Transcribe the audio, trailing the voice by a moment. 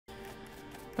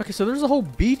Okay, so there's a whole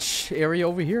beach area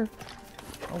over here.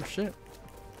 Oh shit.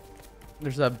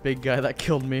 There's that big guy that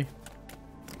killed me.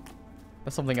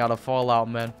 That's something out of Fallout,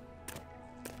 man.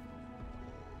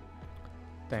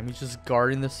 Damn, he's just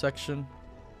guarding this section.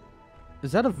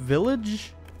 Is that a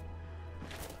village?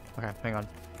 Okay, hang on.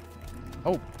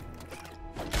 Oh.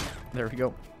 There we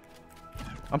go.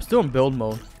 I'm still in build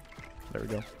mode. There we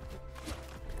go.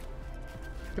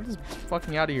 Get this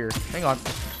fucking out of here. Hang on.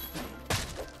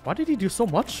 Why did he do so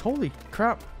much? Holy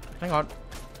crap. Hang on.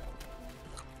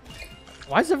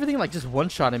 Why is everything like just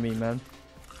one-shotting me, man?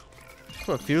 That's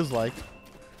what it feels like.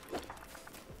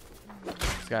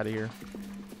 Let's get out of here.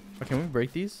 Oh, can we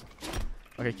break these?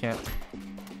 Okay, can't.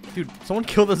 Dude, someone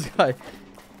kill this guy.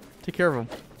 Take care of him.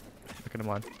 Okay, never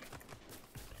mind.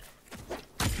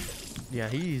 Yeah,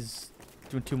 he's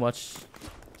doing too much.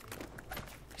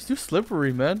 He's too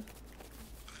slippery, man.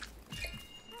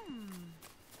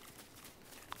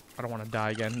 I don't want to die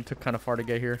again. It took kind of far to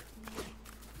get here.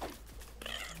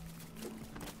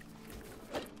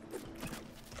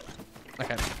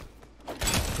 Okay.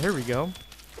 There we go.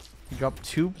 He dropped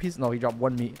 2 pieces. No, he dropped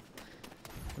 1 meat.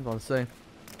 I was about to say.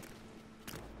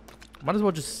 Might as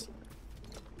well just...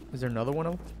 Is there another one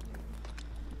of them?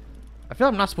 I feel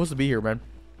like I'm not supposed to be here, man.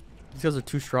 These guys are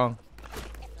too strong.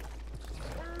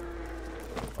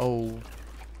 Oh.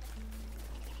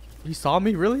 He saw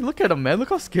me? Really? Look at him, man. Look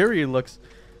how scary he looks.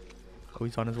 Oh,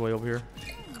 he's on his way over here.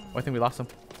 Oh, I think we lost him.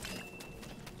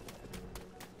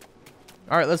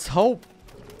 Alright, let's hope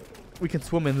we can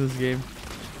swim in this game.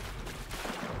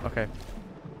 Okay.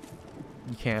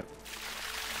 You can't.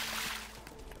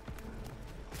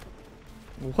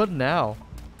 What now?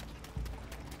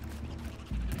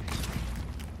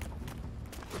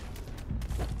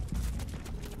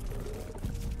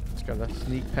 Just gotta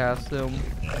sneak past him.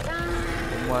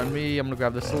 Don't mind me. I'm gonna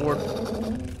grab the sword.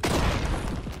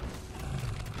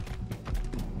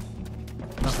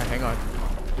 Okay, hang on.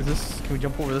 Is this... Can we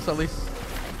jump over this at least?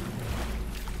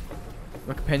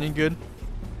 My companion good?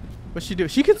 What's she do?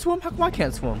 She can swim? How come I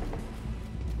can't swim?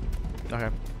 Okay.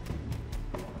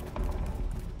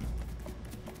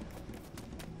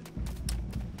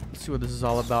 Let's see what this is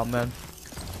all about, man.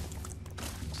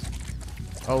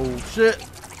 Oh, shit.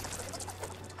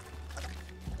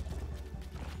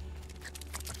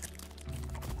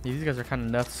 Yeah, these guys are kind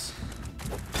of nuts.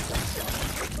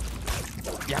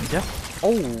 Yeah, I'm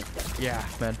oh, yeah,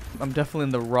 man. I'm definitely in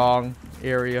the wrong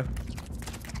area.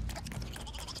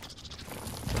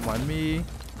 Don't mind me.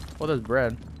 Oh, there's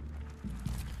bread.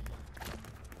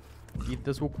 Eat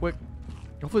this real quick.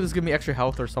 Hopefully this gives me extra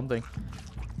health or something.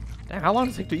 Damn, how long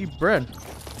does it take to eat bread?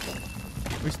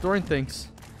 Restoring things.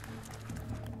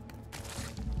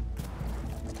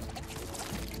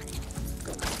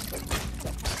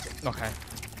 Okay.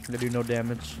 Gonna do no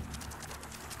damage.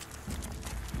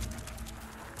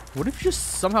 What if you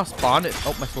just somehow spawned it?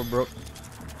 Oh, my sword broke.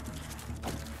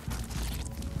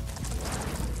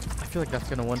 I feel like that's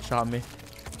gonna one-shot me.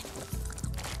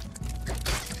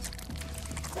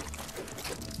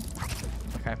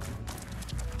 Okay.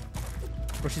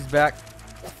 Oh, she's back.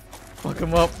 Fuck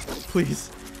him up, please.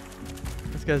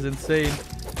 This guy's insane.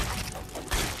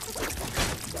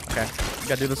 Okay.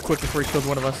 Gotta do this quick before he kills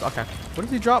one of us. Okay. What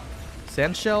did he drop?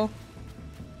 Sand shell?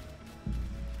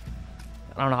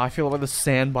 I don't know how I feel about the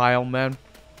sand biome, man.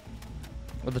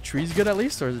 Are the trees good at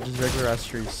least, or is it just regular ass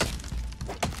trees?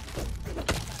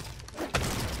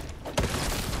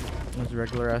 Those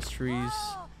regular ass trees.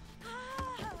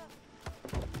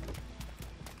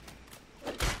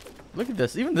 Look at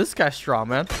this. Even this guy's strong,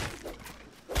 man.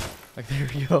 Like, there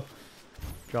we go.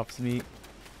 Drops meat.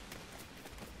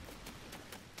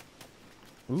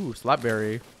 Ooh,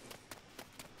 slapberry.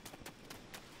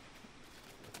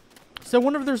 So I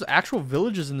wonder if there's actual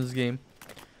villages in this game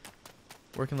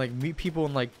where I can like meet people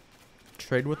and like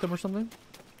trade with them or something.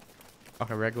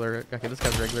 Okay, regular. Okay, this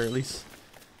guy's regular at least.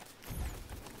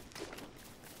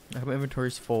 My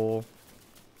inventory's full.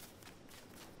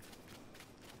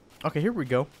 Okay, here we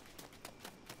go.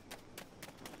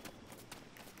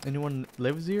 Anyone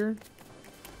lives here?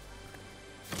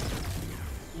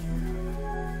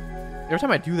 Every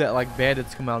time I do that, like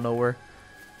bandits come out of nowhere.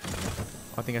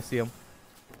 Oh, I think I see them.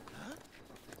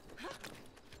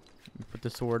 Put the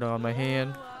sword on my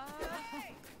hand.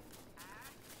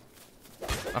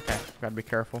 Okay, gotta be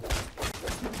careful.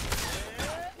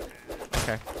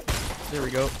 Okay, there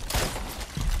we go.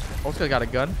 Oh, this guy got a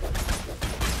gun.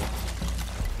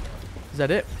 Is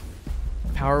that it?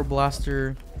 Power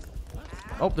blaster.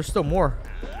 Oh, there's still more.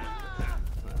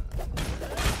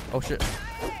 Oh shit.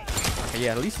 Okay,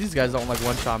 yeah, at least these guys don't like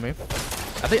one-shot me.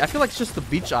 I feel like it's just the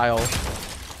beach isle.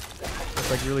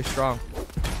 It's like really strong.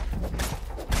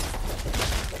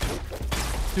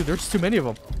 Dude, there's too many of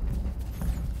them.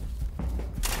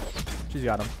 She's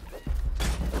got him.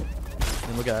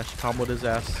 And look at that. She comboed his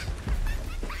ass.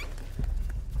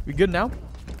 We good now?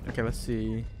 Okay, let's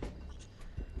see.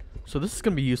 So this is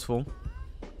going to be useful.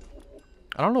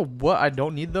 I don't know what I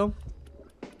don't need, though.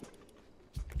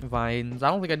 Vines. I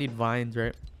don't think I need vines,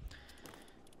 right?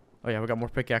 Oh, yeah. We got more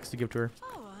pickaxe to give to her.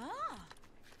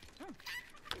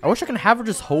 I wish I can have her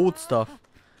just hold stuff.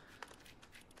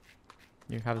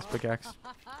 You have this pickaxe.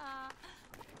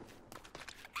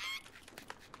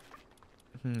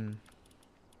 You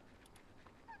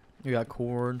got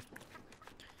corn.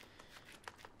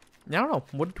 Yeah, I don't know.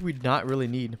 What do we not really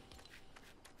need?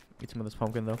 Eat some of this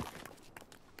pumpkin, though.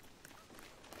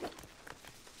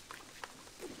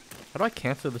 How do I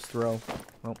cancel this throw?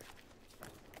 Oh.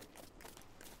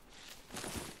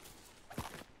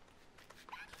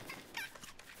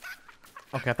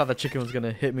 Okay, I thought the chicken was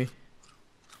gonna hit me.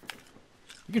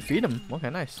 You can feed him. Okay,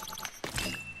 nice.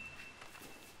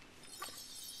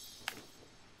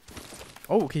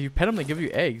 Oh, okay, you pet them, they give you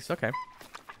eggs. Okay.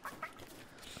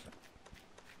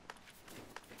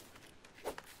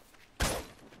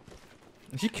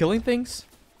 Is she killing things?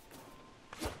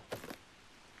 I'm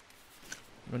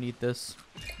gonna eat this.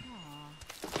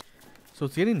 So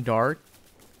it's getting dark.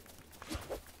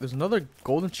 There's another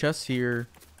golden chest here.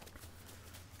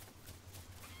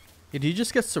 Yeah, do you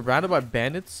just get surrounded by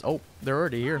bandits? Oh, they're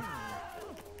already here.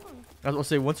 I was gonna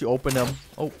say, once you open them.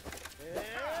 Oh.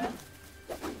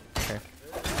 Okay.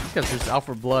 These guys are just out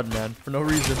for blood, man. For no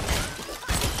reason.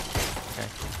 Okay.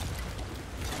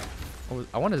 Oh,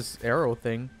 I want his arrow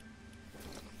thing.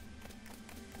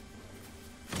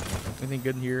 Anything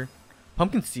good in here?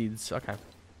 Pumpkin seeds. Okay.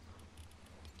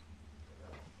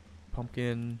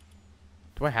 Pumpkin.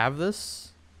 Do I have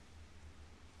this?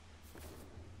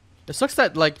 It sucks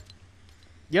that, like,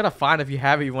 you gotta find if you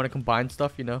have it, you want to combine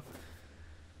stuff, you know?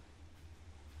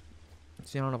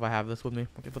 See, I don't know if I have this with me.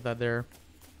 Okay, put that there.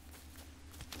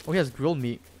 Oh, he has grilled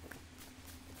meat.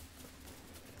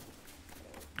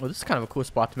 Oh, this is kind of a cool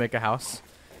spot to make a house.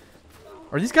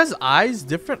 Are these guys' eyes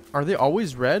different? Are they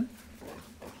always red?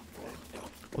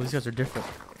 Oh, these guys are different.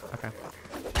 Okay.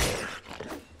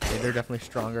 Okay, they're definitely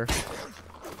stronger.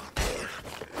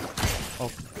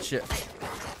 Oh, shit.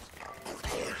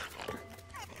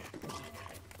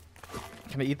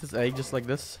 Can I eat this egg just like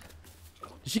this?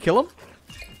 Did she kill him?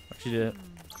 Oh, she didn't.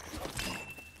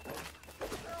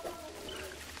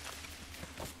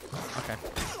 Okay.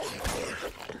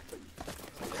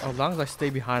 Oh, as long as I stay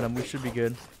behind him, we should be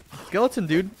good. Skeleton,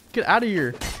 dude. Get out of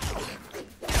here.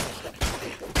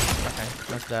 Okay,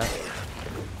 that's that.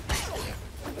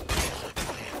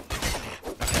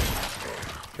 Okay.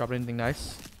 Drop anything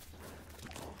nice?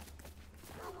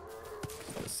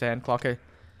 The sand clock. Okay.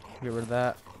 Get rid of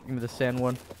that. Give me the sand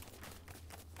one.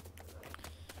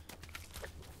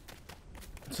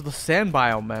 So the sand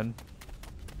biome, man.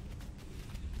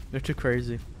 They're too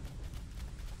crazy.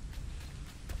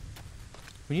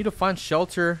 We need to find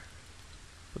shelter.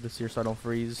 Put this here so I don't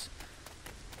freeze.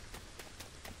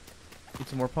 Eat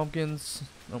some more pumpkins.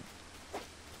 Nope.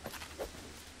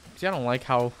 See, I don't like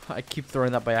how I keep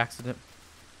throwing that by accident.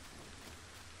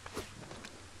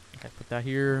 Okay, put that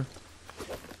here.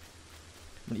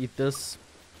 I'm gonna eat this.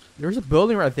 There's a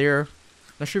building right there.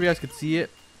 Not sure if you guys could see it,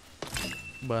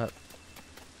 but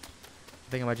I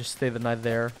think I might just stay the night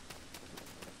there.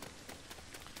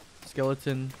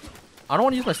 Skeleton. I don't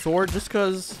want to use my sword just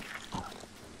because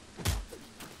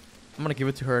I'm gonna give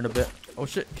it to her in a bit. Oh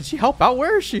shit, can she help out?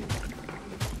 Where is she?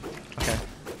 Okay,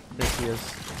 there she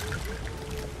is.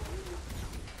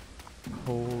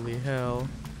 Holy hell.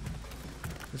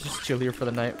 Let's just chill here for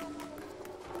the night.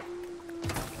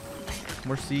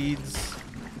 More seeds.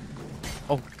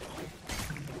 Oh.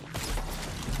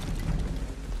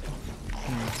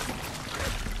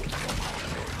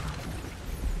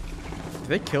 Did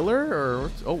they kill her or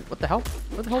what's, oh, what the hell?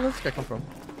 Where the hell did this guy come from?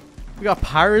 We got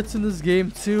pirates in this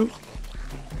game too.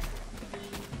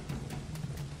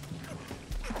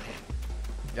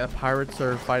 Yeah, pirates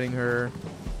are fighting her.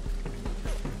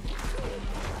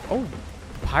 Oh,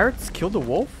 pirates killed a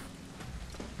wolf?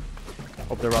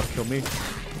 Hope they're about to kill me.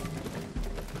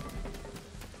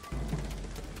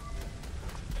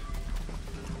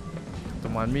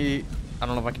 Don't mind me. I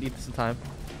don't know if I can eat this in time.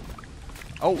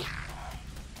 Oh.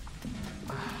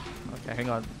 Okay, hang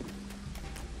on.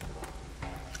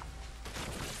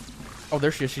 Oh,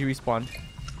 there she is. She respawned.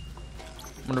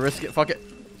 I'm gonna risk it. Fuck it.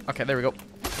 Okay, there we go.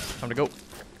 Time to go.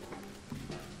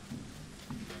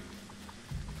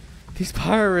 These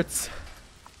pirates.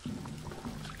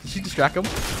 Did she distract them?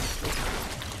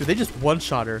 Dude, they just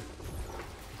one-shot her.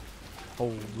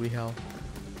 Holy hell.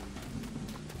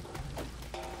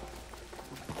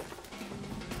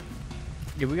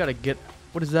 Yeah, we gotta get...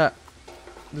 What is that?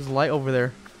 There's a light over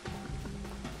there.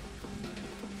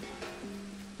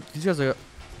 These guys are...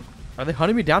 Are they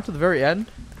hunting me down to the very end?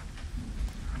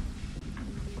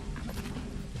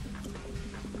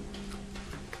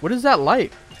 What is that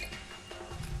light?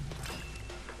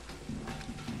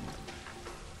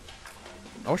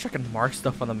 I wish I could mark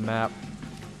stuff on the map.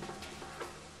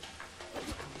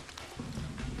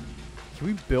 Can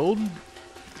we build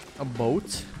a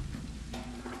boat?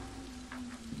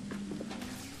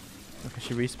 Okay,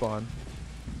 she respawned.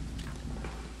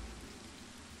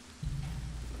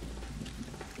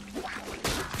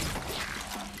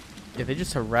 Yeah, they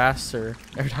just harass her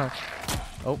every time.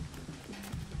 Oh.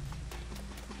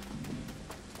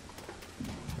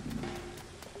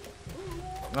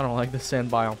 I don't like the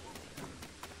sand biome.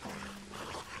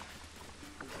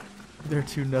 They're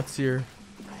too nuts here.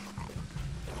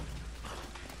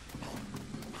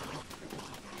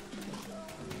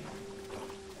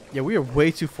 Yeah, we are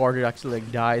way too far to actually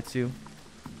like die too.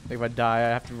 Like if I die, I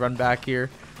have to run back here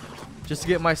just to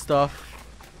get my stuff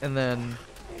and then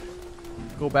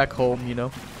go back home, you know.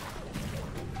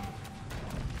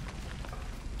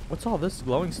 What's all this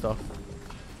glowing stuff?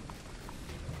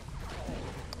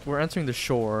 We're entering the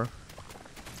shore.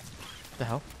 What the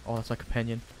hell? Oh, that's my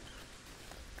companion.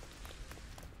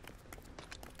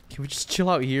 Can we just chill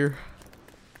out here?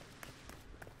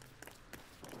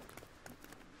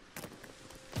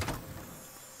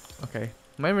 Okay,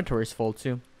 my inventory is full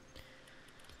too.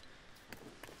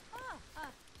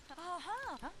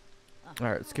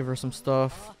 Alright, let's give her some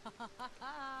stuff.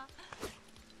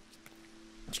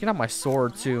 She can have my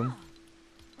sword too.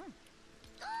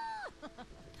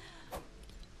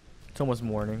 It's almost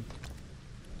morning.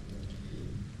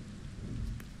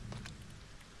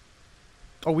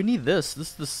 Oh, we need this. This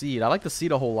is the seed. I like the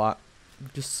seed a whole lot.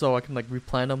 Just so I can like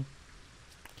replant them.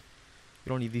 We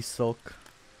don't need these silk.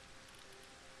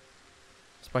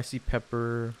 Spicy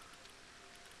pepper.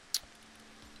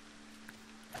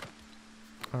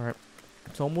 Alright.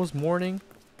 It's almost morning.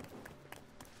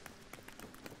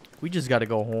 We just gotta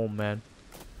go home, man.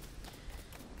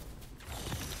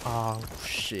 Oh,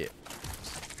 shit.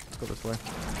 Let's go this way.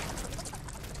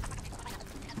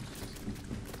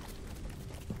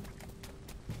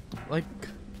 Like...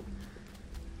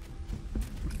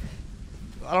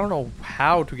 I don't know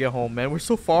how to get home, man. We're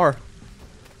so far.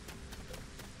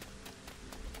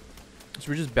 Should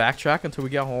we just backtrack until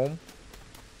we get home?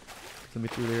 Let me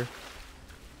through there.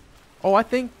 Oh, I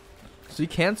think... So you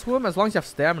can swim as long as you have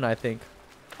stamina, I think.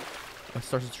 It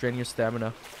starts draining your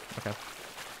stamina. Okay.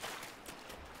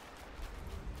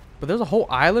 But there's a whole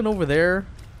island over there.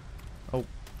 Oh,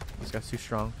 this guy's too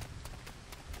strong.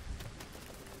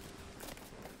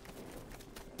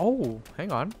 Oh,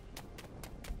 hang on.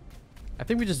 I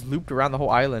think we just looped around the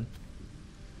whole island.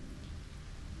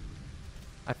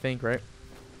 I think, right?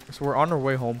 So we're on our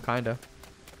way home, kinda.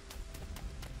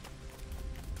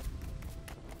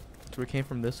 So we came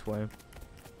from this way.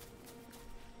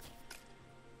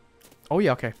 Oh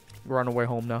yeah, okay. We're on our way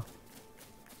home now.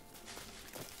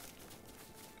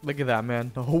 Look at that,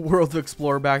 man. The whole world to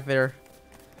explore back there.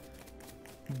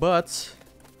 But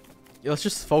yeah, let's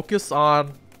just focus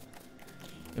on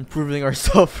improving our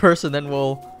stuff first, and then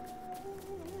we'll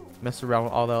mess around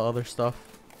with all the other stuff.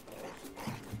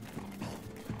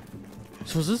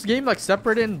 So is this game like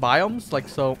separated in biomes? Like,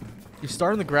 so you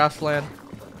start in the grassland.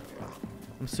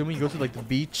 I'm assuming you go to like the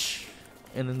beach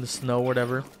and then the snow,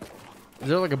 whatever. Is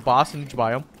there like a boss in each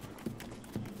biome?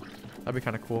 That'd be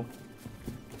kind of cool.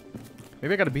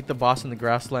 Maybe I gotta beat the boss in the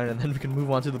grassland and then we can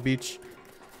move on to the beach.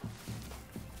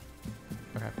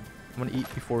 Okay. I'm gonna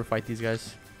eat before we fight these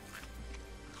guys.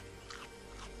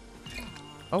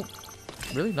 Oh.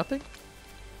 Really? Nothing?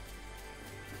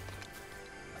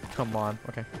 Come on.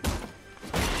 Okay.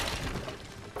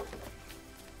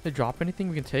 Did they drop anything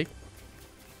we can take?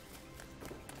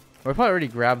 We probably already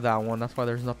grabbed that one. That's why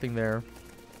there's nothing there.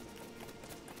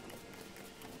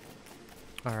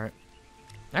 Alright.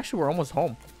 Actually, we're almost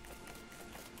home.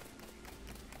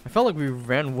 I felt like we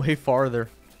ran way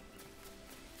farther.